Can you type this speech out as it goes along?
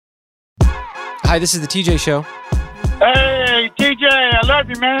Hi, this is the TJ Show. Hey, TJ, I love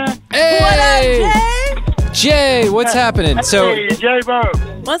you, man. Hey! What up, Jay? Jay, what's happening? Hey, J-Bo.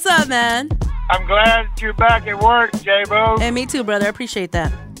 What's up, man? I'm glad that you're back at work, J-Bo. Hey, me too, brother. I appreciate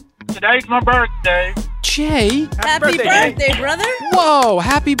that. Today's my birthday. Jay? Happy birthday, brother. Whoa,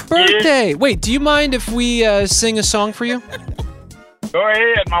 happy birthday. Wait, do you mind if we sing a song for you? Go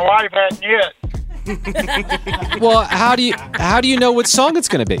ahead. My wife hadn't yet. Well, how do you know what song it's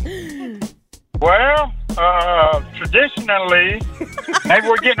going to be? Well, traditionally, maybe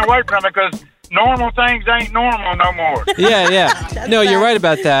we're getting away from it because normal things ain't normal no more. Yeah. No, you're right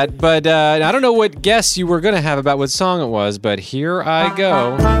about that. But I don't know what guess you were going to have about what song it was, but here I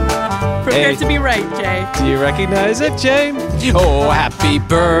go. Prepare to be right, Jay. Do you recognize it, Jay? Oh, happy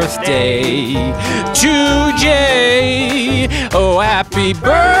birthday to Jay. Oh, happy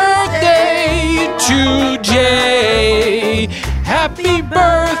birthday to Jay. Happy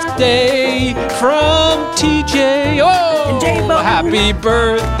birthday from TJ. Oh, and J-Bo. Happy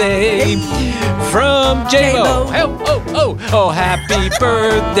birthday from J-Bo. Oh, happy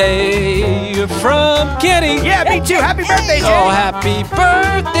birthday from Kenny. Yeah, me too. Happy birthday, Jay. Oh, happy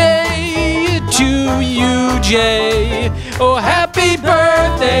birthday to you, Jay. Oh, happy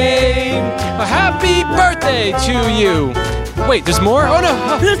birthday. Oh, happy birthday to you. Wait, there's more? Oh,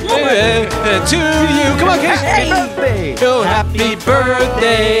 no. There's more. To you. Come on, Kenny. Happy birthday. Oh, happy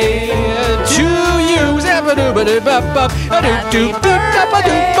birthday to you.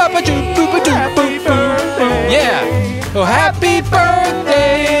 Yeah. Oh, happy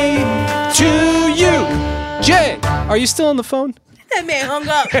birthday to you. Jay, are you still on the phone? That man hung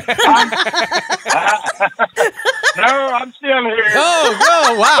up. No, I'm still here.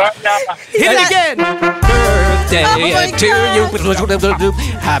 Oh, wow. But, Hit it again. Birthday to you.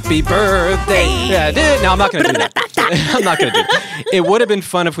 Happy birthday. No, I'm not going to do that. I'm not going to do it. It would have been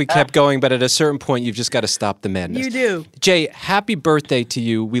fun if we kept going, but at a certain point, you've just got to stop the madness. You do. Jay, happy birthday to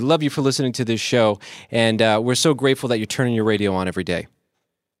you. We love you for listening to this show, and we're so grateful that you're turning your radio on every day.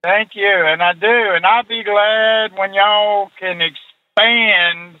 thank you, and I do. And I'll be glad when y'all can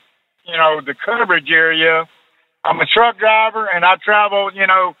expand, the coverage area. I'm a truck driver, and I travel,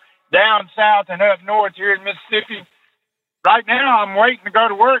 down south and up north here in Mississippi. Right now, I'm waiting to go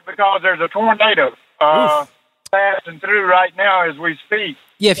to work because there's a tornado passing through right now as we speak.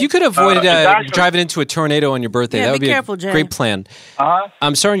 Yeah, if you could avoid driving into a tornado on your birthday, that would be careful, a Jay. great plan.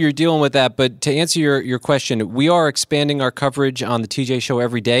 I'm sorry you're dealing with that, but to answer your question, we are expanding our coverage on the TJ Show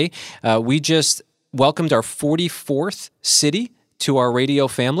every day. We just welcomed our 44th city to our radio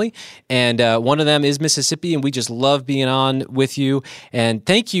family, and one of them is Mississippi, and we just love being on with you. And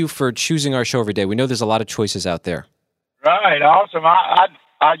thank you for choosing our show every day. We know there's a lot of choices out there. Right, awesome.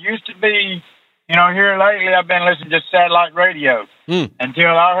 I used to be, here lately I've been listening to satellite radio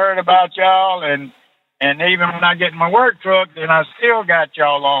until I heard about y'all, and even when I get in my work truck, then I still got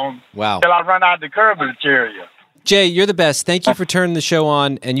y'all on. Wow. Till I run out of the coverage area. Jay, you're the best. Thank you for turning the show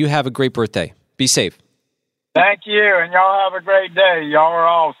on, and you have a great birthday. Be safe. Thank you, and y'all have a great day. Y'all are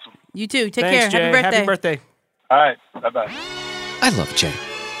awesome. You too. Take Thanks, care. Jay. Happy birthday. All right, bye-bye. I love Jay.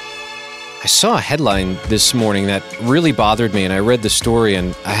 I saw a headline this morning that really bothered me, and I read the story,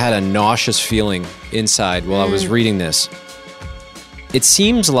 and I had a nauseous feeling inside while I was reading this. It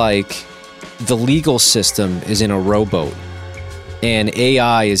seems like the legal system is in a rowboat, and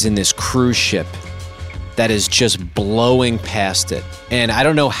AI is in this cruise ship that is just blowing past it. And I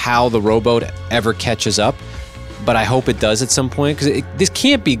don't know how the rowboat ever catches up, but I hope it does at some point, because this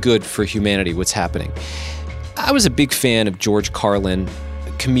can't be good for humanity, what's happening. I was a big fan of George Carlin,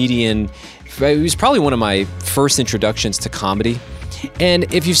 a comedian. He was probably one of my first introductions to comedy.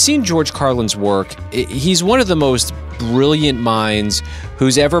 And if you've seen George Carlin's work, he's one of the most brilliant minds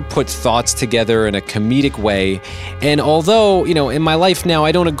who's ever put thoughts together in a comedic way. And although, in my life now,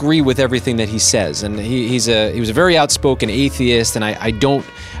 I don't agree with everything that he says, and he was a very outspoken atheist, and I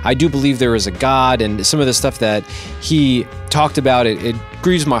do believe there is a God, and some of the stuff that he talked about, it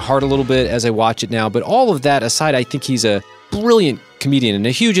grieves my heart a little bit as I watch it now. But all of that aside, I think he's a brilliant comedian and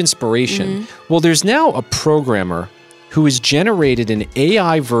a huge inspiration. Well, there's now a programmer who has generated an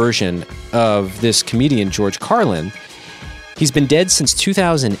AI version of this comedian, George Carlin. He's been dead since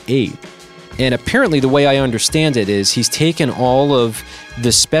 2008. And apparently the way I understand it is he's taken all of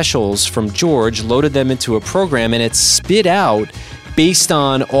the specials from George, loaded them into a program, and it's spit out based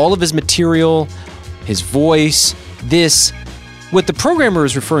on all of his material, his voice, what the programmer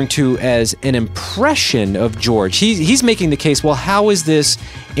is referring to as an impression of George. He's making the case, well, how is this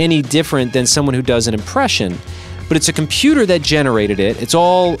any different than someone who does an impression? But it's a computer that generated it. It's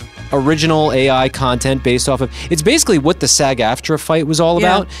all original AI content based off of. It's basically what the SAG-AFTRA fight was all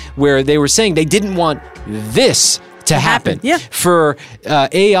about, where they were saying they didn't want this to happen. Yeah. For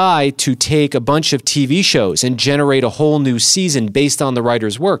AI to take a bunch of TV shows and generate a whole new season based on the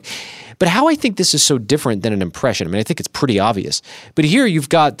writer's work. But how I think this is so different than an impression, I mean, I think it's pretty obvious. But here you've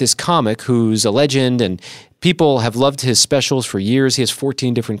got this comic who's a legend, and people have loved his specials for years. He has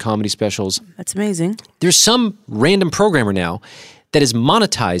 14 different comedy specials. That's amazing. There's some random programmer now that is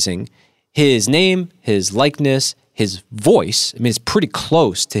monetizing his name, his likeness, his voice. I mean, it's pretty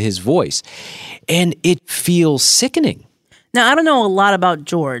close to his voice. And it feels sickening. Now, I don't know a lot about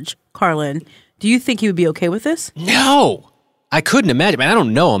George Carlin. Do you think he would be okay with this? No. I couldn't imagine. I mean, I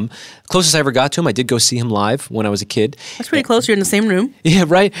don't know him. Closest I ever got to him, I did go see him live when I was a kid. That's pretty close. You're in the same room. Yeah,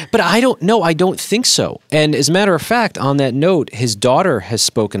 right. But I don't know. I don't think so. And as a matter of fact, on that note, his daughter has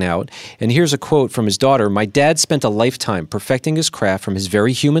spoken out. And here's a quote from his daughter. "My dad spent a lifetime perfecting his craft from his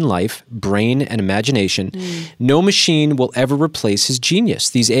very human life, brain, and imagination. No machine will ever replace his genius.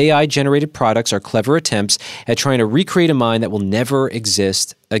 These AI-generated products are clever attempts at trying to recreate a mind that will never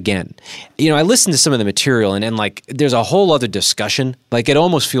exist again." You know, I listened to some of the material and like there's a whole other discussion. Like it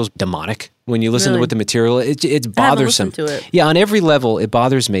almost feels demonic when you listen to what the material. It's bothersome. I haven't listened to it. Yeah, on every level, it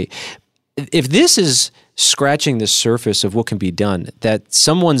bothers me. If this is scratching the surface of what can be done, that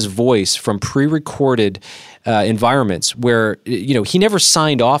someone's voice from pre-recorded environments where, you know, he never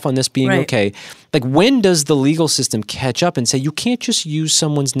signed off on this being okay. Like, when does the legal system catch up and say, you can't just use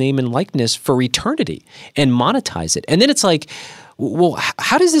someone's name and likeness for eternity and monetize it? And then it's like, well,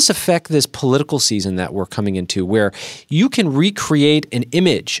 how does this affect this political season that we're coming into where you can recreate an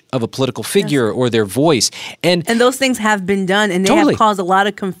image of a political figure or their voice? And those things have been done, and they have caused a lot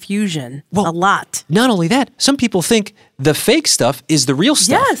of confusion. Well, a lot. Not only that, some people think the fake stuff is the real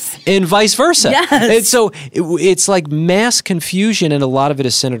stuff. Yes. And vice versa. Yes. And so it's like mass confusion, and a lot of it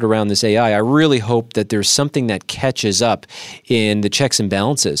is centered around this AI. I really hope that there's something that catches up in the checks and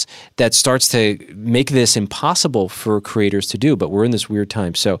balances that starts to make this impossible for creators to do. But we're in this weird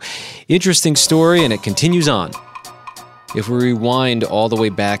time. So interesting story, and it continues on. If we rewind all the way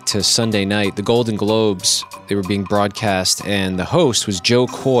back to Sunday night, the Golden Globes, they were being broadcast, and the host was Joe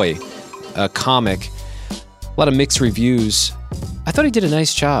Coy, a comic. A lot of mixed reviews. I thought he did a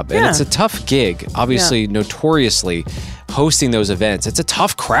nice job. And it's a tough gig, obviously, notoriously, hosting those events. It's a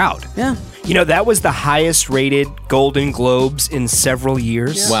tough crowd. Yeah. You know, that was the highest rated Golden Globes in several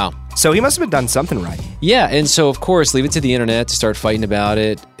years. Yeah. Wow. So he must have done something right. Yeah, and so, of course, leave it to the internet to start fighting about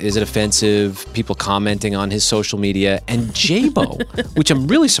it. Is it offensive? People commenting on his social media. And J-Bo, which I'm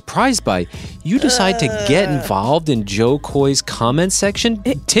really surprised by, you decide to get involved in Joe Coy's comment section?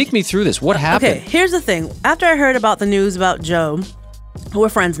 Take me through this. What happened? Okay, here's the thing. After I heard about the news about Joe, we're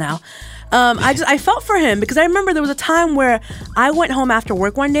friends now, I felt for him because I remember there was a time where I went home after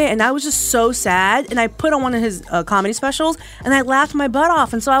work one day and I was just so sad, and I put on one of his comedy specials and I laughed my butt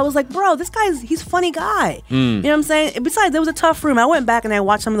off. And so I was like, bro, he's a funny guy. You know what I'm saying? Besides, there was a tough room. I went back and I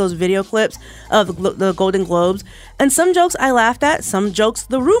watched some of those video clips of the Golden Globes, and some jokes I laughed at, some jokes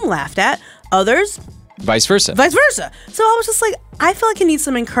the room laughed at, others Vice versa. So I was just like, I feel like he needs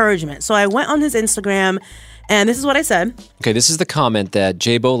some encouragement. So I went on his Instagram, and this is what I said. Okay, this is the comment that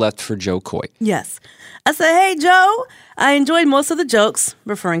J-Bo left for Joe Coy. Yes. I said, hey, Joe, I enjoyed most of the jokes,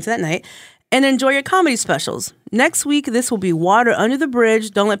 referring to that night, and enjoy your comedy specials. Next week, this will be water under the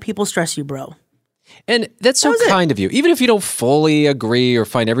bridge. Don't let people stress you, bro. And that's so kind of you. Even if you don't fully agree or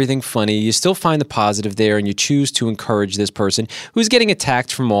find everything funny, you still find the positive there, and you choose to encourage this person who's getting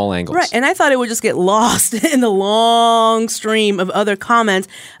attacked from all angles. Right, and I thought it would just get lost in the long stream of other comments,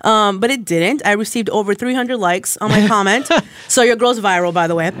 but it didn't. I received over 300 likes on my comment. So your girl's viral, by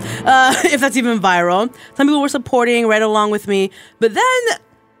the way, if that's even viral. Some people were supporting right along with me, but then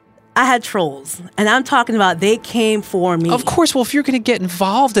I had trolls, and I'm talking about they came for me. Of course. Well, if you're going to get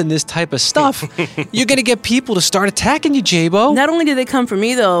involved in this type of stuff, you're going to get people to start attacking you, J-Bo. Not only did they come for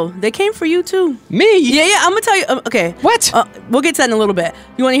me, though, they came for you, too. Me? Yeah, I'm going to tell you. Okay. What? We'll get to that in a little bit.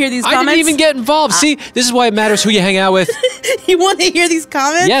 You want to hear these comments? I didn't even get involved. See, this is why it matters who you hang out with. You want to hear these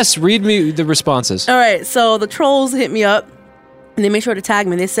comments? Yes, read me the responses. All right, so the trolls hit me up, and they made sure to tag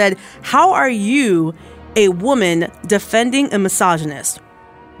me. They said, how are you, a woman, defending a misogynist?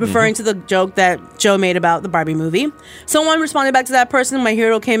 Referring to the joke that Joe made about the Barbie movie. Someone responded back to that person. My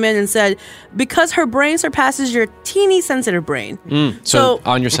hero came in and said, because her brain surpasses your teeny sensitive brain. So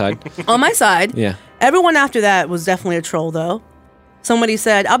on your side. On my side. Yeah. Everyone after that was definitely a troll, though. Somebody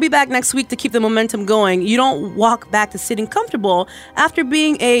said, I'll be back next week to keep the momentum going. You don't walk back to sitting comfortable after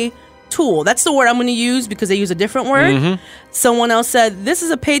being a tool. That's the word I'm going to use because they use a different word. Someone else said, this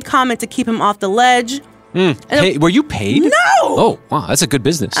is a paid comment to keep him off the ledge. Hey, were you paid? No! Oh, wow, that's a good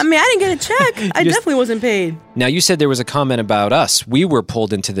business. I mean, I didn't get a check. I definitely wasn't paid. Now, you said there was a comment about us. We were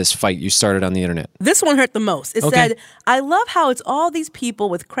pulled into this fight you started on the internet. This one hurt the most. It said, I love how it's all these people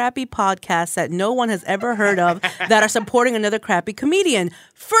with crappy podcasts that no one has ever heard of that are supporting another crappy comedian.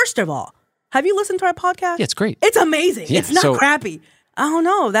 First of all, have you listened to our podcast? Yeah, it's great. It's amazing. Yeah, it's not crappy. I don't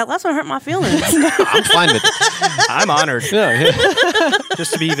know. That last one hurt my feelings. I'm fine with it. I'm honored.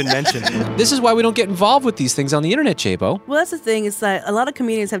 Just to be even mentioned. This is why we don't get involved with these things on the internet, Jabo. Well, that's the thing. It's like a lot of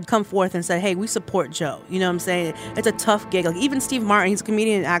comedians have come forth and said, hey, we support Joe. You know what I'm saying? It's a tough gig. Like even Steve Martin, he's a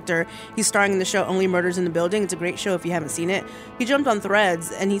comedian and actor. He's starring in the show Only Murders in the Building. It's a great show if you haven't seen it. He jumped on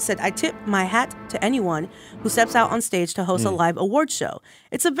Threads and he said, I tip my hat to anyone who steps out on stage to host a live award show.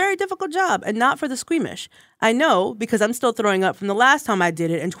 It's a very difficult job and not for the squeamish. I know because I'm still throwing up from the last time I did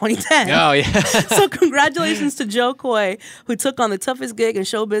it in 2010. Oh, yeah. So congratulations to Joe Coy, who took on the toughest gig in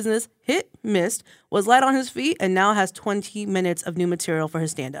show business, hit, missed, was light on his feet, and now has 20 minutes of new material for his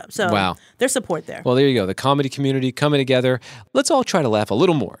stand-up. So wow. There's support there. Well, there you go. The comedy community coming together. Let's all try to laugh a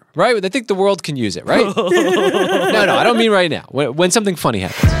little more, right? I think the world can use it, right? No, I don't mean right now. When something funny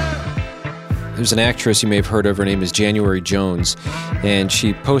happens. There's an actress you may have heard of. Her name is January Jones, and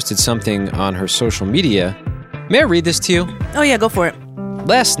she posted something on her social media. May I read this to you? Oh, yeah, go for it.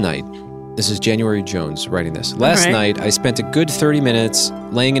 Last night, this is January Jones writing this. Last night, I spent a good 30 minutes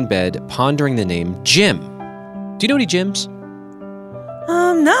laying in bed pondering the name Jim. Do you know any Jims?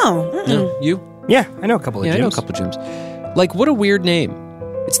 No. No? You? Yeah, I know a couple of gyms. I know a couple Jims. Like, what a weird name.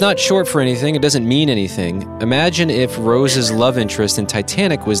 It's not short for anything. It doesn't mean anything. Imagine if Rose's love interest in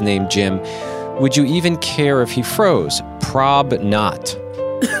Titanic was named Jim. Would you even care if he froze? Prob not.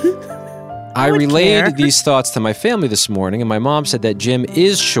 I relayed these thoughts to my family this morning, and my mom said that Jim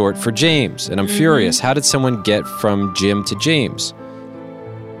is short for James. And I'm furious. How did someone get from Jim to James?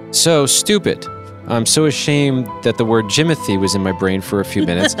 So stupid. I'm so ashamed that the word Jimothy was in my brain for a few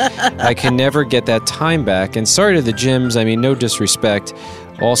minutes. I can never get that time back. And sorry to the Jims. I mean, no disrespect.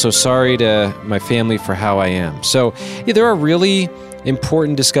 Also, sorry to my family for how I am. So, yeah, there are really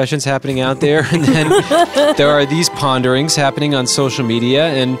important discussions happening out there. And then there are these ponderings happening on social media.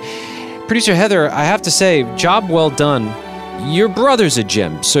 And Producer Heather, I have to say, job well done. Your brother's a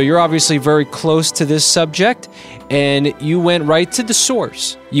Jim, so you're obviously very close to this subject, and you went right to the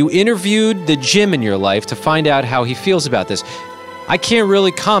source. You interviewed the Jim in your life to find out how he feels about this. I can't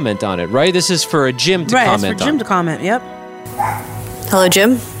really comment on it, right? This is for a Jim to comment on. Right, it's for Jim to comment, yep. Hello,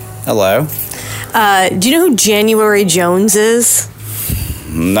 Jim. Hello. Do you know who January Jones is?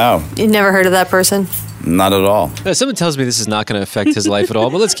 No. You've never heard of that person? Not at all. Someone tells me this is not going to affect his life at all,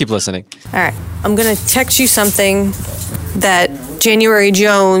 but let's keep listening. All right. I'm going to text you something that January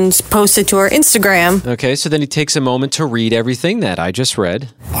Jones posted to her Instagram. Okay, so then he takes a moment to read everything that I just read.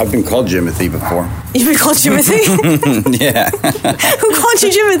 I've been called Jimothy before. You've been called Jimothy? Yeah. Who called you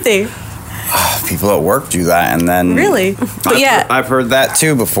Jimothy? People at work do that, and then... Really? But I've heard that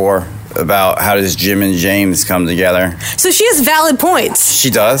too before, about how does Jim and James come together. So she has valid points. She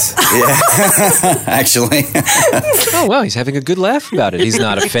does, yeah. Actually. Oh, wow, he's having a good laugh about it. He's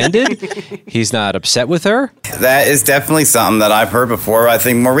not offended. He's not upset with her. That is definitely something that I've heard before, I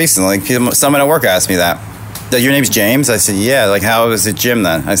think more recently. Someone at work asked me that. Your name's James? I said, yeah. Like, how is it Jim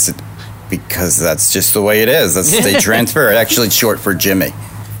then? I said, because that's just the way it is. They transfer it. Actually, it's short for Jimmy.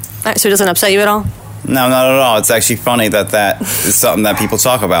 All right, so it doesn't upset you at all? No, not at all. It's actually funny that is something that people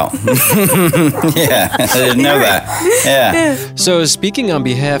talk about. Yeah, I didn't know that. Yeah. So speaking on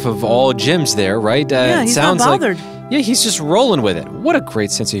behalf of all Jims there, right? Yeah, he's sounds not bothered. Yeah, he's just rolling with it. What a great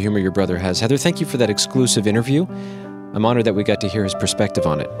sense of humor your brother has. Heather, thank you for that exclusive interview. I'm honored that we got to hear his perspective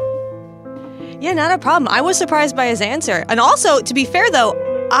on it. Yeah, not a problem. I was surprised by his answer. And also, to be fair, though,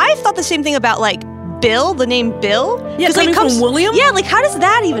 I thought the same thing about, like, Bill, the name Bill. Yeah, coming from William? Yeah, like, how does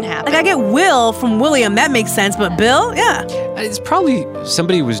that even happen? Like, I get Will from William. That makes sense. But Bill? Yeah. It's probably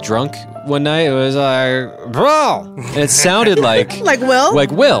somebody was drunk one night. It was like, bro. And it sounded like... Like Will?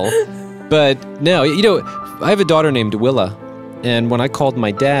 Like Will. But no, you know, I have a daughter named Willa. And when I called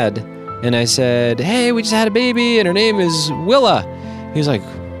my dad and I said, hey, we just had a baby and her name is Willa. He was like,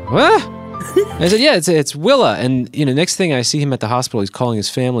 what? I said, yeah, it's Willa. And, you know, next thing I see him at the hospital, he's calling his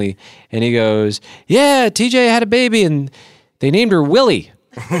family, and he goes, yeah, TJ had a baby, and they named her Willie.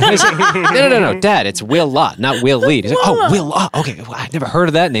 I said, no, Dad, it's Willa, not Willie. He's like, oh, Willa. Okay, well, I've never heard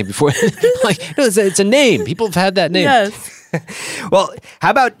of that name before. Like, no, it's a name. People have had that name. Yes. Well, how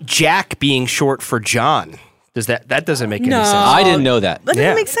about Jack being short for John? That doesn't make any sense. I didn't know that. That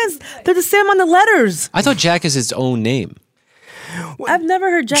doesn't make sense. They're the same on the letters. I thought Jack is its own name. I've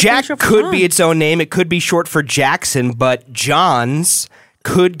never heard Jack. Jack short for could John. be its own name. It could be short for Jackson, but John's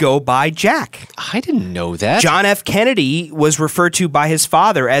could go by Jack. I didn't know that. John F. Kennedy was referred to by his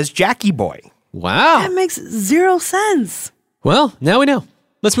father as Jackie Boy. Wow. That makes zero sense. Well, now we know.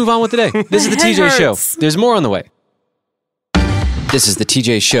 Let's move on with today. This is the It TJ Show. hurts. There's more on the way. This is the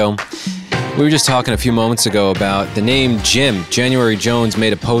TJ Show. We were just talking a few moments ago about the name Jim. January Jones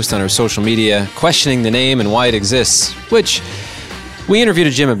made a post on her social media questioning the name and why it exists, which we interviewed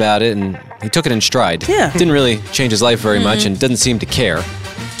a Jim about it, and he took it in stride. Yeah. Didn't really change his life very much and doesn't seem to care.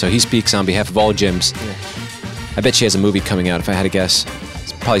 So he speaks on behalf of all Jims. I bet she has a movie coming out, if I had to guess.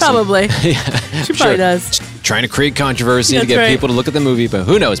 It's Probably. yeah, She probably does. Trying to create controversy to That's get right. people to look at the movie, but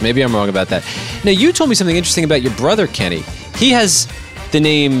who knows? Maybe I'm wrong about that. Now, you told me something interesting about your brother, Kenny. He has the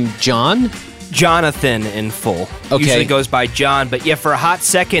name John. Jonathan in full. Okay. Usually goes by John, but yeah, for a hot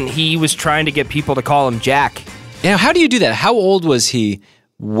second, he was trying to get people to call him Jack. Now, how do you do that? How old was he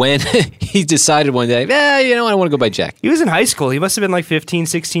when he decided one day, you know what, I want to go by Jack? He was in high school. He must have been like 15,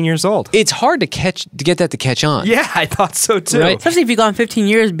 16 years old. It's hard to get that to catch on. Yeah, I thought so too. Right. Especially if you've gone 15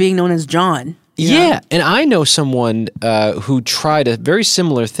 years being known as John. Yeah, and I know someone who tried a very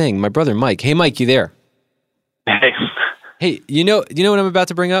similar thing. My brother Mike. Hey, Mike, you there? Hey, Hey, you know what I'm about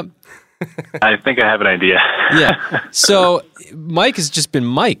to bring up? I think I have an idea. Yeah. So Mike has just been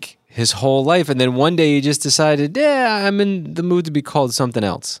Mike his whole life, and then one day he just decided, I'm in the mood to be called something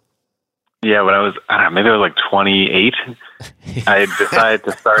else. Yeah, when I was, I don't know, maybe I was like 28, I decided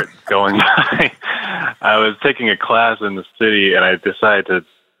to start going by. I was taking a class in the city, and I decided to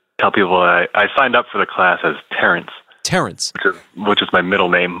tell people I signed up for the class as Terrence. Terrence. Which is my middle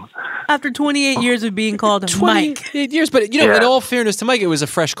name. After 28 years of being called Mike. 28 years, but in all fairness to Mike, it was a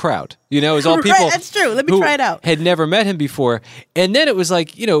fresh crowd. It was all people. Right, that's true. Let me who try it out. Had never met him before, and then it was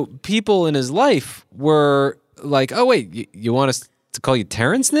like people in his life were like, "Oh wait, you want us to call you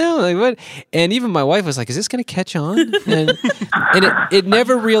Terrence now?" Like what? And even my wife was like, "Is this going to catch on?" And it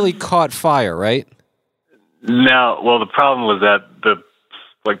never really caught fire, right? No, well, the problem was that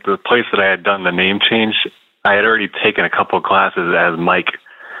the place that I had done the name change, I had already taken a couple of classes as Mike.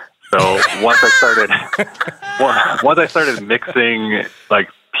 So once I started mixing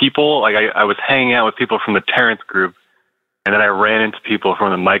people, I was hanging out with people from the Terrence group, and then I ran into people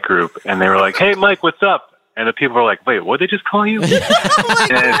from the Mike group, and they were like, "Hey, Mike, what's up?" And the people were like, "Wait, what did they just call you?" And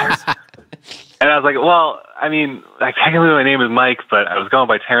I was like, "Well, I mean, technically my name is Mike, but I was going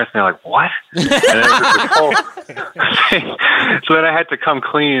by Terrence." And they're like, "What?" And then it was this whole thing. So then I had to come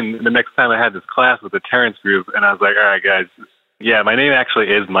clean the next time I had this class with the Terrence group, and I was like, "All right, guys, yeah, my name actually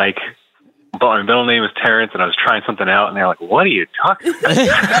is Mike, but my middle name is Terrence, and I was trying something out." And they're like, "What are you talking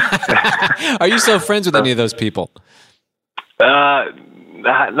about?" Are you still friends with any of those people?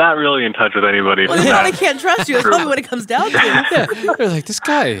 Not really in touch with anybody. Well, they probably can't trust you. That's probably what it comes down to. Yeah. They're like, this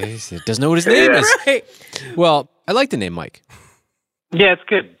guy he doesn't know what his name is. Right. Well, I like the name Mike. Yeah, it's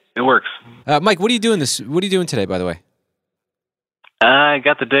good. It works. Mike, what are you doing today, by the way? I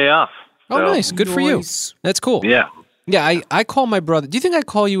got the day off. Oh, so, nice. Good for you. Nice. That's cool. Yeah. Yeah, I call my brother. Do you think I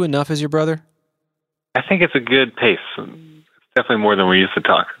call you enough as your brother? I think it's a good pace. It's definitely more than we used to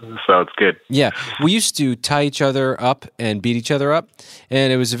talk, so it's good. Yeah, we used to tie each other up and beat each other up,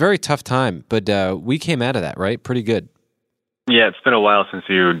 and it was a very tough time, but we came out of that, right? Pretty good. Yeah, it's been a while since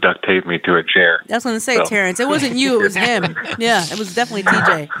you duct taped me to a chair. I was going to say, Terrence. It wasn't you. It was him. Yeah, it was definitely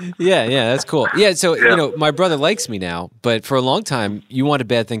TJ. Yeah, that's cool. Yeah, so, my brother likes me now, but for a long time, you wanted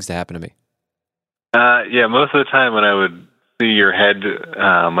bad things to happen to me. Yeah, most of the time when I would see your head,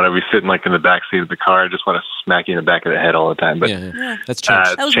 when I'd be sitting in the back seat of the car, I just want to smack you in the back of the head all the time. But Yeah. That's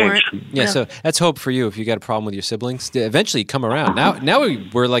changed. That was changed. Yeah, so that's hope for you if you got a problem with your siblings. Eventually, come around. Now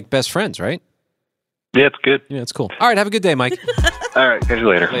we're like best friends, right? Yeah, it's good. Yeah, it's cool. All right, have a good day, Mike. All right, catch you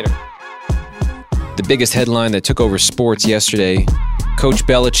later. The biggest headline that took over sports yesterday, Coach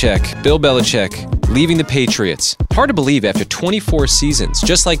Bill Belichick, leaving the Patriots. Hard to believe after 24 seasons,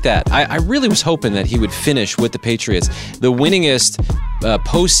 just like that. I really was hoping that he would finish with the Patriots, the winningest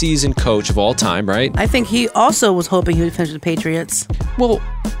postseason coach of all time, right? I think he also was hoping he would finish with the Patriots. Well,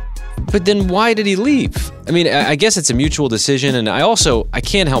 but then why did he leave? I mean, I guess it's a mutual decision, and I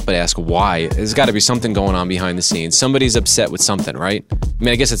can't help but ask why. There's got to be something going on behind the scenes. Somebody's upset with something, right? I mean,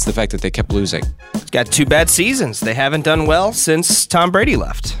 I guess it's the fact that they kept losing. Got 2 bad seasons. They haven't done well since Tom Brady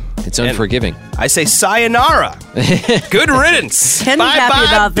left. It's unforgiving. I say sayonara. Good riddance. Kenny's Bye-bye, happy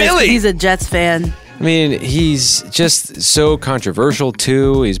about this. Billy. He's a Jets fan. I mean, he's just so controversial,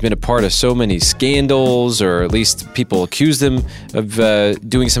 too. He's been a part of so many scandals, or at least people accused him of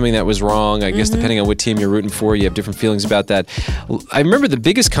doing something that was wrong. I guess depending on what team you're rooting for, you have different feelings about that. I remember the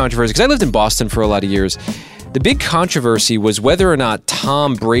biggest controversy, because I lived in Boston for a lot of years. The big controversy was whether or not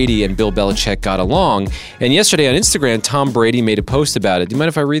Tom Brady and Bill Belichick got along. And yesterday on Instagram, Tom Brady made a post about it. Do you mind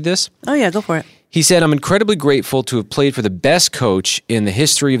if I read this? Oh, yeah, go for it. He said, I'm incredibly grateful to have played for the best coach in the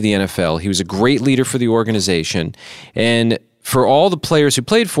history of the NFL. He was a great leader for the organization. And for all the players who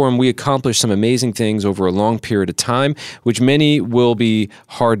played for him, we accomplished some amazing things over a long period of time, which many will be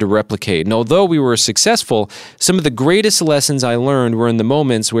hard to replicate. And although we were successful, some of the greatest lessons I learned were in the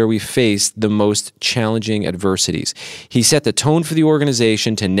moments where we faced the most challenging adversities. He set the tone for the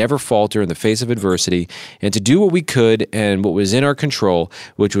organization to never falter in the face of adversity and to do what we could and what was in our control,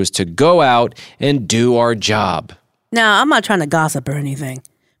 which was to go out and do our job. Now, I'm not trying to gossip or anything.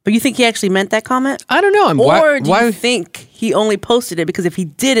 But you think he actually meant that comment? I don't know. Or do you think he only posted it because if he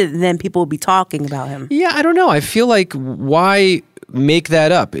did it, then people would be talking about him? Yeah, I don't know. I feel like why make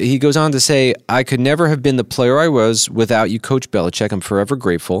that up? He goes on to say, I could never have been the player I was without you, Coach Belichick. I'm forever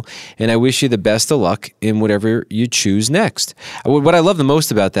grateful, and I wish you the best of luck in whatever you choose next. What I love the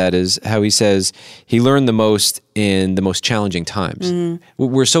most about that is how he says he learned the most in the most challenging times. Mm-hmm.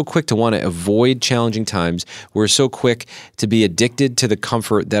 We're so quick to want to avoid challenging times. We're so quick to be addicted to the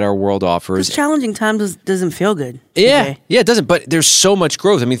comfort that our world offers. Because challenging times doesn't feel good. Yeah, it doesn't. But there's so much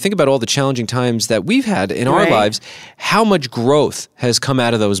growth. I mean, think about all the challenging times that we've had in our lives. How much growth has come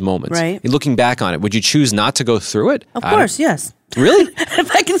out of those moments? Right. Looking back on it, would you choose not to go through it? Of course, yes. Really?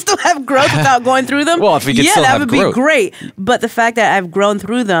 If I can still have growth without going through them, well, if we could still that have would growth. be great. But the fact that I've grown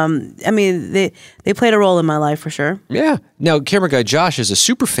through them, I mean, they played a role in my life for sure. Yeah. Now, camera guy Josh is a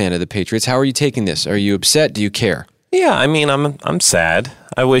super fan of the Patriots. How are you taking this? Are you upset? Do you care? Yeah, I mean, I'm sad.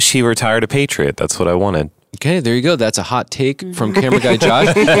 I wish he retired a Patriot. That's what I wanted. Okay, there you go. That's a hot take from camera guy Josh.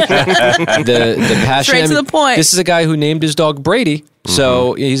 the passion. Straight to the point. This is a guy who named his dog Brady,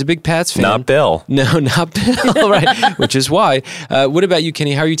 so he's a big Pats fan. Not Bill. No, not Bill, right, which is why. What about you,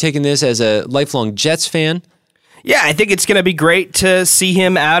 Kenny? How are you taking this as a lifelong Jets fan? Yeah, I think it's going to be great to see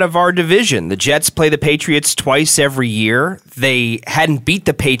him out of our division. The Jets play the Patriots twice every year. They hadn't beat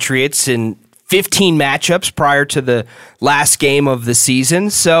the Patriots in 15 matchups prior to the last game of the season.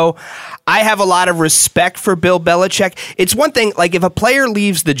 So I have a lot of respect for Bill Belichick. It's one thing, like if a player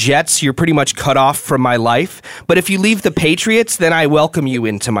leaves the Jets, you're pretty much cut off from my life. But if you leave the Patriots, then I welcome you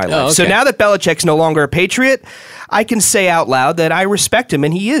into my life. Oh, okay. So now that Belichick's no longer a Patriot, I can say out loud that I respect him,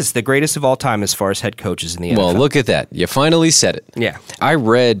 and he is the greatest of all time as far as head coaches in the NFL. Well, look at that. You finally said it. Yeah. I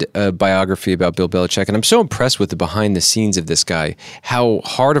read a biography about Bill Belichick, and I'm so impressed with the behind the scenes of this guy, how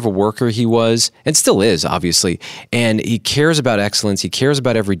hard of a worker he was, and still is, obviously. And he cares about excellence. He cares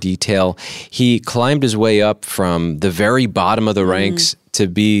about every detail. He climbed his way up from the very bottom of the ranks to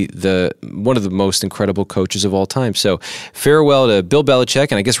be one of the most incredible coaches of all time. So farewell to Bill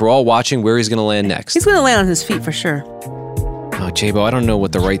Belichick, and I guess we're all watching where he's going to land next. He's going to land on his feet for sure. Oh, Jabo, I don't know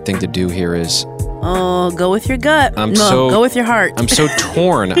what the right thing to do here is. Oh, go with your gut. Go with your heart. I'm so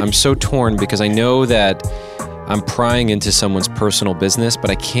torn. I'm so torn because I know that I'm prying into someone's personal business, but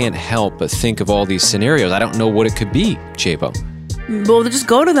I can't help but think of all these scenarios. I don't know what it could be, Jabo. Well, just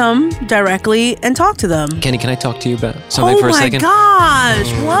go to them directly and talk to them. Kenny, can I talk to you about something for a second? Oh my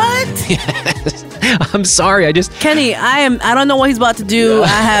gosh, what? Yes. I'm sorry, Kenny, I don't know what he's about to do. I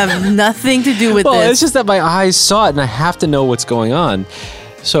have nothing to do with this. Well, it's just that my eyes saw it and I have to know what's going on.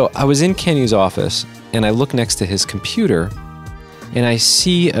 So I was in Kenny's office and I look next to his computer and I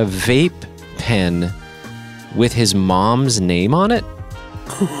see a vape pen with his mom's name on it.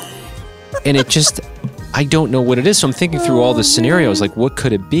 And it just, I don't know what it is. So I'm thinking through all the scenarios, like what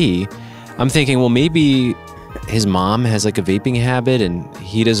could it be? I'm thinking, well, maybe his mom has like a vaping habit and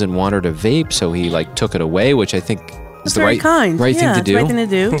he doesn't want her to vape, so he like took it away, which I think is the right thing to do. Right thing to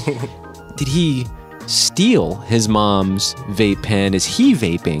do. Did he steal his mom's vape pen? Is he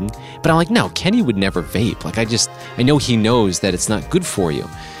vaping? But I'm like, no, Kenny would never vape. Like I know he knows that it's not good for you.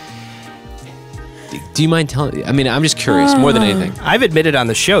 Do you mind telling? I mean, I'm just curious more than anything. I've admitted on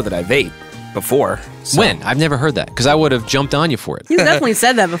the show that I vape before. So. When? I've never heard that because I would have jumped on you for it. He's definitely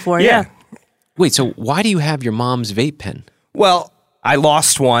said that before, yeah. Wait, so why do you have your mom's vape pen? Well, I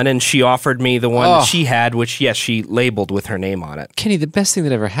lost one and she offered me the one that she had, which, yes, she labeled with her name on it. Kenny, the best thing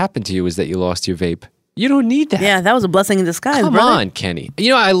that ever happened to you was that you lost your vape. You don't need that. Yeah, that was a blessing in disguise, Come on, Kenny. You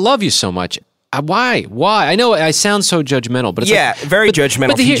know, I love you so much. Why? I know I sound so judgmental, but it's very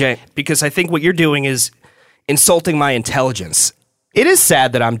judgmental, TJ, because I think what you're doing is insulting my intelligence. It is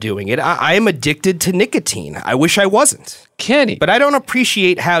sad that I'm doing it. I am addicted to nicotine. I wish I wasn't. Kenny. But I don't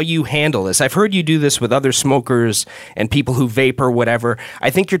appreciate how you handle this. I've heard you do this with other smokers and people who vape or whatever. I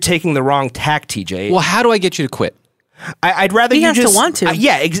think you're taking the wrong tack, TJ. Well, how do I get you to quit? I'd rather He you has to just want to.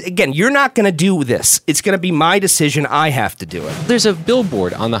 Again, you're not going to do this. It's going to be my decision. I have to do it. There's a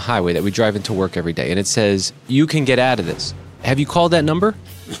billboard on the highway that we drive into work every day, and it says, "You can get out of this." Have you called that number?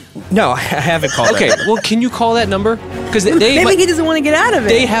 No, I haven't called. Okay, well, can you call that number? Because Maybe he doesn't want to get out of it.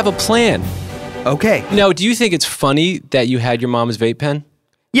 they have a plan. Okay. Now, do you think it's funny that you had your mom's vape pen?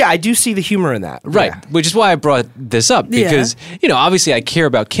 Yeah, I do see the humor in that. Right, Yeah. which is why I brought this up, because, obviously I care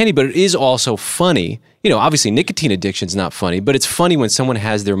about Kenny, but it is also funny. Obviously nicotine addiction's not funny, but it's funny when someone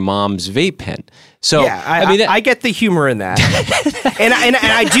has their mom's vape pen. So, Yeah, I get the humor in that. and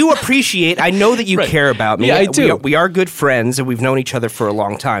I do appreciate, I know that you care about me. Yeah, I do. We are good friends, and we've known each other for a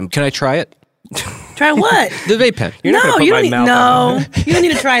long time. Can I try it? Try what? The vape pen. You're not No, gonna put you my don't need. mouth No, you don't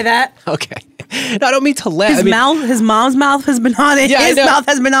need to try that. Okay. No, I don't mean to laugh. His mom's mouth has been on it. Yeah, I His know. mouth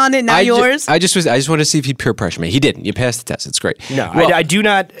has been on it. Now yours. I just want to see if he'd peer pressure me. He didn't. You passed the test. It's great. No, Well, I do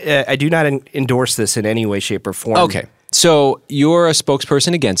not. I do not endorse this in any way, shape, or form. Okay. So you're a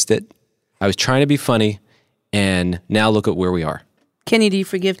spokesperson against it. I was trying to be funny, and now look at where we are. Kenny, do you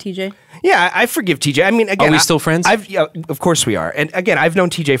forgive TJ? Yeah, I forgive TJ. I mean, again, Are we still friends? Of course we are. And again, I've known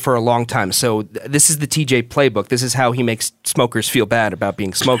TJ for a long time, so this is the TJ playbook. This is how he makes smokers feel bad about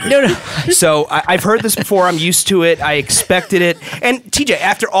being smokers. No. So I've heard this before. I'm used to it. I expected it. And TJ,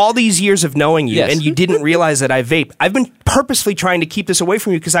 after all these years of knowing you, Yes. and you didn't realize that I vape, I've been purposely trying to keep this away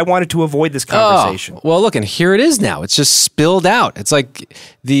from you because I wanted to avoid this conversation. Oh, well, look, and here it is now. It's just spilled out. It's like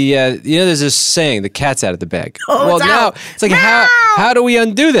there's this saying, the cat's out of the bag. Well, it's now out. it's like, how do we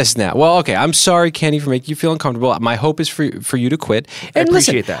undo this now? Well, okay, I'm sorry, Kenny, for making you feel uncomfortable. My hope is for you to quit. And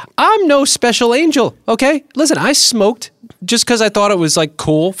appreciate listen, that. I'm no special angel, okay? Listen, I smoked just because I thought it was like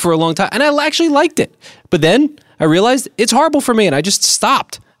cool for a long time, and I actually liked it. But then I realized it's horrible for me, and I just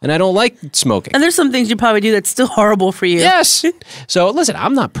stopped. And I don't like smoking. And there's some things you probably do that's still horrible for you. Yes. So listen,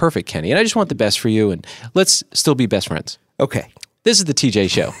 I'm not perfect, Kenny, and I just want the best for you, and let's still be best friends. Okay. This is the TJ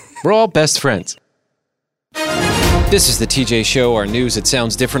Show. We're all best friends. This is the TJ Show, our news that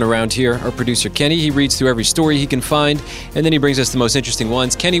sounds different around here. Our producer, Kenny, he reads through every story he can find, and then he brings us the most interesting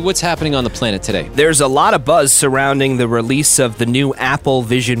ones. Kenny, what's happening on the planet today? There's a lot of buzz surrounding the release of the new Apple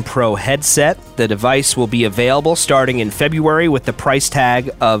Vision Pro headset. The device will be available starting in February with the price tag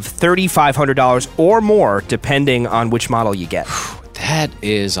of $3,500 or more, depending on which model you get. That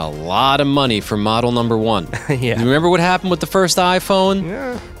is a lot of money for model number one. Yeah. You remember what happened with the first iPhone?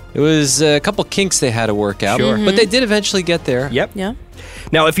 Yeah. It was a couple kinks they had to work out, Sure. but they did eventually get there. Yep. Yeah.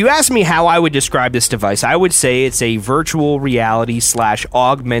 Now, if you ask me how I would describe this device, I would say it's a virtual reality /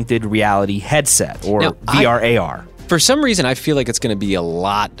 augmented reality headset, or Now, VR AR. For some reason, I feel like it's going to be a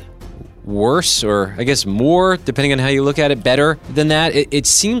lot worse, or I guess more, depending on how you look at it, better than that. It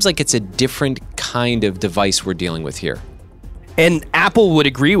seems like it's a different kind of device we're dealing with here. And Apple would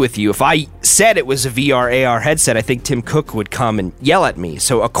agree with you. If I said it was a VR AR headset, I think Tim Cook would come and yell at me.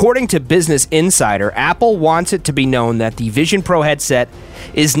 So according to Business Insider, Apple wants it to be known that the Vision Pro headset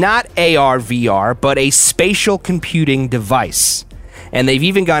is not AR VR, but a spatial computing device. And they've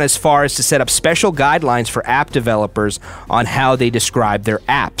even gone as far as to set up special guidelines for app developers on how they describe their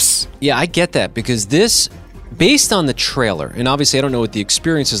apps. Yeah, I get that, because this, based on the trailer, and obviously I don't know what the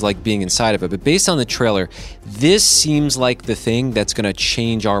experience is like being inside of it, but based on the trailer, this seems like the thing that's going to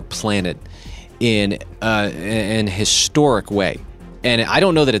change our planet in an historic way. And I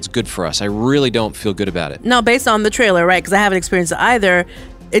don't know that it's good for us. I really don't feel good about it. No, based on the trailer, right? Because I haven't experienced it either.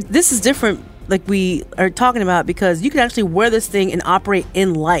 This is different, like we are talking about, because you can actually wear this thing and operate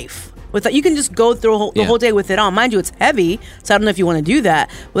in life. You can just go through the whole day with it on. Mind you, it's heavy, so I don't know if you want to do that.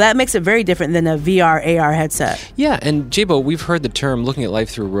 Well, that makes it very different than a VR, AR headset. Yeah, and J-Bo, we've heard the term looking at life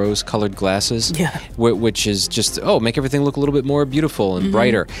through rose-colored glasses, which is just, make everything look a little bit more beautiful and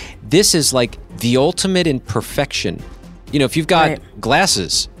brighter. This is like the ultimate in perfection. You know, if you've got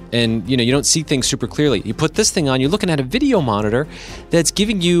glasses and, you don't see things super clearly, you put this thing on, you're looking at a video monitor that's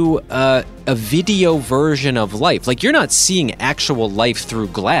giving you a video version of life. Like, you're not seeing actual life through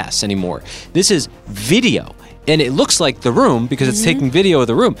glass anymore. This is video. And it looks like the room because it's taking video of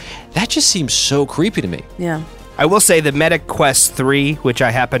the room. That just seems so creepy to me. Yeah. I will say the Meta Quest 3, which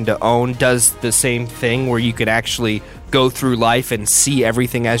I happen to own, does the same thing where you could actually go through life and see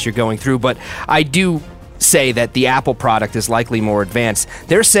everything as you're going through. But I do say that the Apple product is likely more advanced.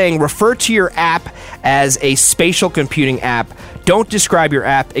 They're saying refer to your app as a spatial computing app. Don't describe your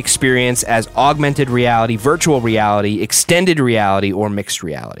app experience as augmented reality, virtual reality, extended reality, or mixed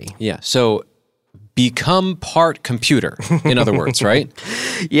reality. Yeah, so become part computer, in other words, right?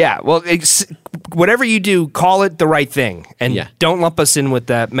 Yeah, well, whatever you do, call it the right thing, and don't lump us in with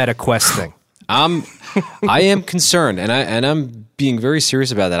that Meta Quest thing. I am concerned, and I'm being very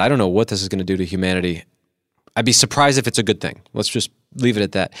serious about that. I don't know what this is going to do to humanity. I'd be surprised if it's a good thing. Let's just leave it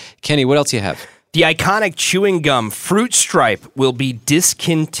at that. Kenny, what else do you have? The iconic chewing gum Fruit Stripe will be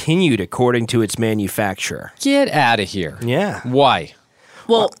discontinued according to its manufacturer. Get out of here. Yeah. Why?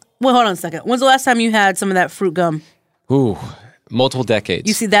 Well, hold on a second. When's the last time you had some of that fruit gum? Ooh, multiple decades.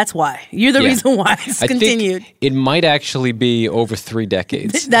 You see, that's why. You're the reason why it's continued. Think it might actually be over 3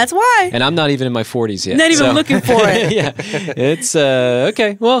 decades. That's why. And I'm not even in my 40s yet. Not even looking for it. Yeah. It's,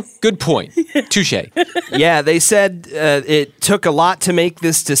 okay. Well, good point. Touche. Yeah, they said it took a lot to make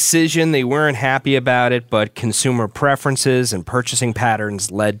this decision. They weren't happy about it, but consumer preferences and purchasing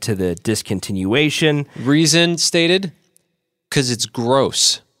patterns led to the discontinuation. Reason stated? Because it's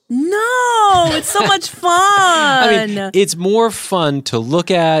gross. No, it's so much fun. I mean, it's more fun to look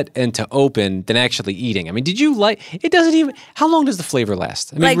at and to open than actually eating. I mean, did you like, it doesn't even, how long does the flavor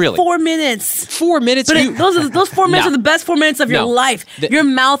last? I mean, like really? 4 minutes. 4 minutes? But those 4 minutes are the best 4 minutes of your life. Your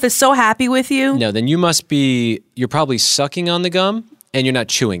mouth is so happy with you. No, then you're probably sucking on the gum and you're not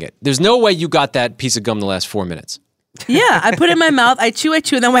chewing it. There's no way you got that piece of gum the last 4 minutes. Yeah, I put it in my mouth, I chew, and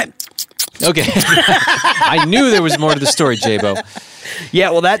then went. Okay. I knew there was more to the story, J-Bo.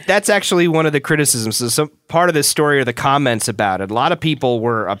 Yeah, well, that's actually one of the criticisms. So some part of this story are the comments about it. A lot of people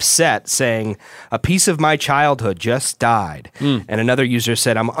were upset, saying, a piece of my childhood just died. And another user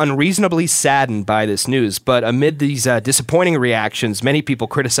said, I'm unreasonably saddened by this news. But amid these disappointing reactions, many people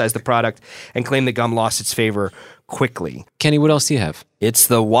criticized the product and claimed the gum lost its favor quickly. Kenny, what else do you have? It's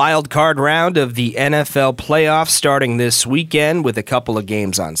the wild card round of the NFL playoffs starting this weekend with a couple of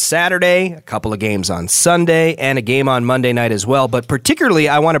games on Saturday, a couple of games on Sunday, and a game on Monday night as well. But particularly,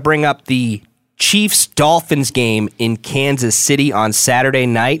 I want to bring up the Chiefs-Dolphins game in Kansas City on Saturday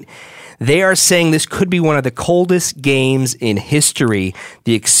night. They are saying this could be one of the coldest games in history.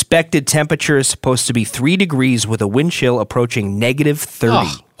 The expected temperature is supposed to be 3 degrees with a wind chill approaching negative 30.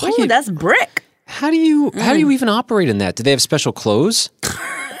 Ooh, that's brick. How do you even operate in that? Do they have special clothes?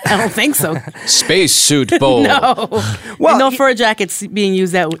 I don't think so. Space suit bowl. No. Well, no fur jackets being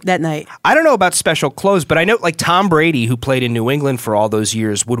used that night. I don't know about special clothes, but I know like Tom Brady, who played in New England for all those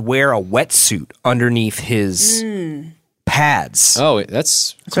years, would wear a wetsuit underneath his pads. Oh,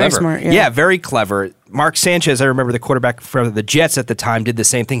 that's very clever. smart. Yeah, very clever. Mark Sanchez, I remember the quarterback for the Jets at the time, did the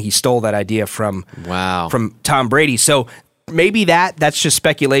same thing. He stole that idea from Tom Brady. So maybe that's just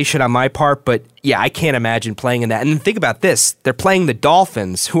speculation on my part, but yeah, I can't imagine playing in that. And think about this. They're playing the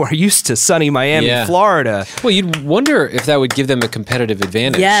Dolphins, who are used to sunny Miami, Florida. Well, you'd wonder if that would give them a competitive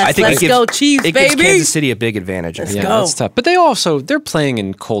advantage. Yes, I think let's go Chiefs, it baby. gives Kansas City a big advantage. Let's Yeah, go. that's tough. But they're playing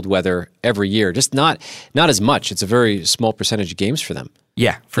in cold weather every year, just not as much. It's a very small percentage of games for them.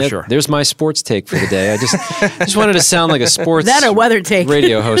 Yeah, for sure. There's my sports take for the day. I just wanted to sound like a sports That or weather take.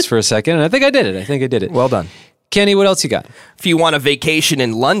 radio host for a second, and I think I did it. Well done. Kenny, what else you got? If you want a vacation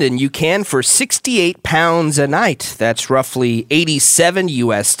in London, you can for £68 a night. That's roughly $87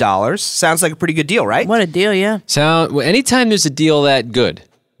 US. Sounds like a pretty good deal, right? What a deal, yeah. Anytime there's a deal that good,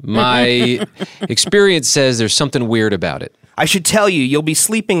 my experience says there's something weird about it. I should tell you, you'll be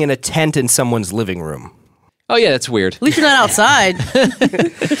sleeping in a tent in someone's living room. Oh, yeah, that's weird. At least you're not outside.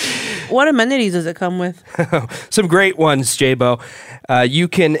 What amenities does it come with? Some great ones, J-Bo. You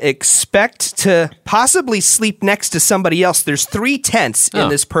can expect to possibly sleep next to somebody else. There's 3 tents in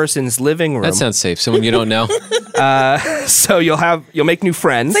this person's living room. That sounds safe. Someone you don't know. So you'll make new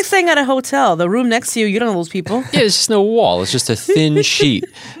friends. It's like staying at a hotel. The room next to you, you don't know those people. Yeah, there's just no wall. It's just a thin sheet.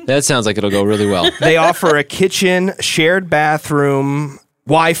 That sounds like it'll go really well. They offer a kitchen, shared bathroom,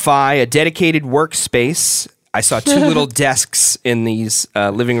 Wi-Fi, a dedicated workspace. I saw 2 little desks in these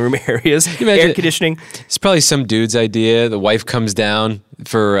living room areas. Air conditioning. It's probably some dude's idea. The wife comes down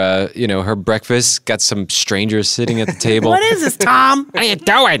for her breakfast. Got some strangers sitting at the table. What is this, Tom? What are you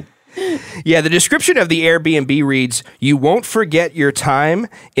doing? Yeah, the description of the Airbnb reads, "You won't forget your time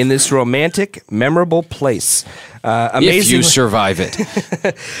in this romantic, memorable place." If you survive it.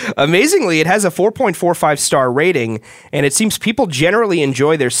 Amazingly, it has a 4.45 star rating, and it seems people generally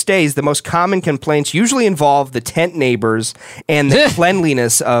enjoy their stays. The most common complaints usually involve the tent neighbors and the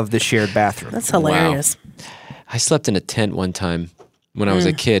cleanliness of the shared bathroom. That's hilarious. Wow. I slept in a tent one time when I was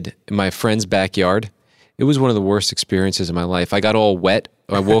a kid in my friend's backyard. It was one of the worst experiences of my life. I got all wet.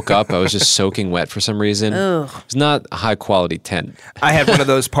 I woke up. I was just soaking wet for some reason. Ugh. It was not a high-quality tent. I had one of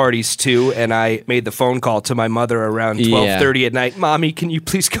those parties, too, and I made the phone call to my mother around 12:30 at night. Mommy, can you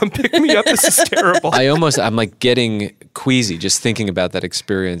please come pick me up? This is terrible. I'm like getting queasy just thinking about that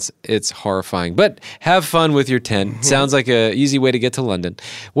experience. It's horrifying. But have fun with your tent. Sounds like an easy way to get to London.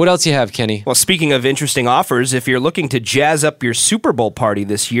 What else you have, Kenny? Well, speaking of interesting offers, if you're looking to jazz up your Super Bowl party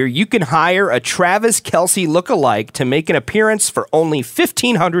this year, you can hire a Travis Kelce lookalike to make an appearance for only $1,500.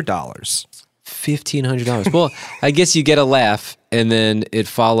 $1,500. Well, I guess you get a laugh, and then it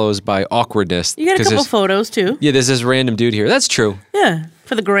follows by awkwardness. You got a couple photos, too. Yeah, there's this random dude here. That's true. Yeah,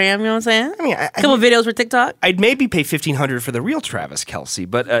 for the gram, you know what I'm saying? I mean, a couple videos for TikTok. I'd maybe pay $1,500 for the real Travis Kelce,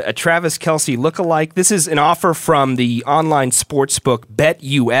 but a Travis Kelce lookalike. This is an offer from the online sportsbook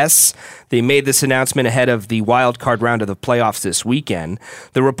BetUS. They made this announcement ahead of the wild card round of the playoffs this weekend.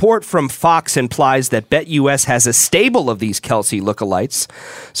 The report from Fox implies that BetUS has a stable of these Kelce lookalikes.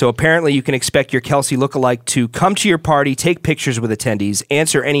 So apparently you can expect your Kelce lookalike to come to your party, take pictures with attendees,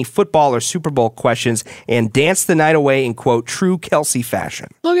 answer any football or Super Bowl questions, and dance the night away in, quote, true Kelce fashion.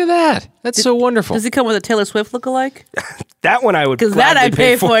 Look at that. That's so wonderful. Does it come with a Taylor Swift lookalike? That one I would Because that I'd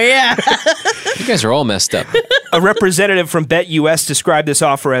pay for, yeah. You guys are all messed up. A representative from BetUS described this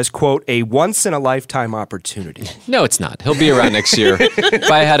offer as, quote, a once-in-a-lifetime opportunity. No, it's not. He'll be around next year. If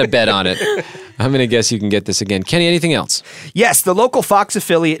I had a bet on it, I'm going to guess you can get this again. Kenny, anything else? Yes, the local Fox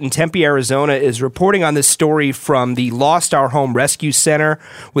affiliate in Tempe, Arizona is reporting on this story from the Lost Our Home Rescue Center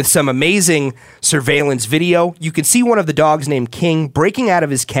with some amazing surveillance video. You can see one of the dogs named King breaking out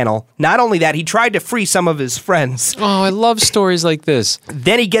of his kennel. Not only that, he tried to free some of his friends. Oh, I love stories like this.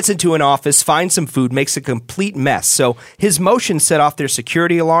 Then he gets into an office, finds some food, makes a complete mess. So his motion set off their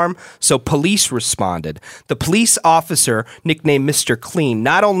security alarm, so police responded. The police officer, nicknamed Mr. Clean,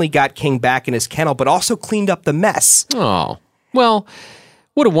 not only got King back in his kennel, but also cleaned up the mess. Oh, well,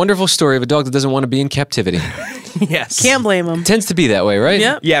 what a wonderful story of a dog that doesn't want to be in captivity. Yes. Can't blame him. Tends to be that way, right?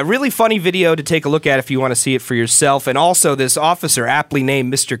 Yep. Yeah, really funny video to take a look at if you want to see it for yourself. And also, this officer, aptly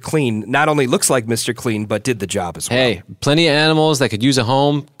named Mr. Clean, not only looks like Mr. Clean, but did the job as well. Hey, plenty of animals that could use a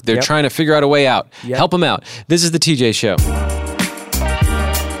home. They're trying to figure out a way out. Yep. Help them out. This is the TJ Show.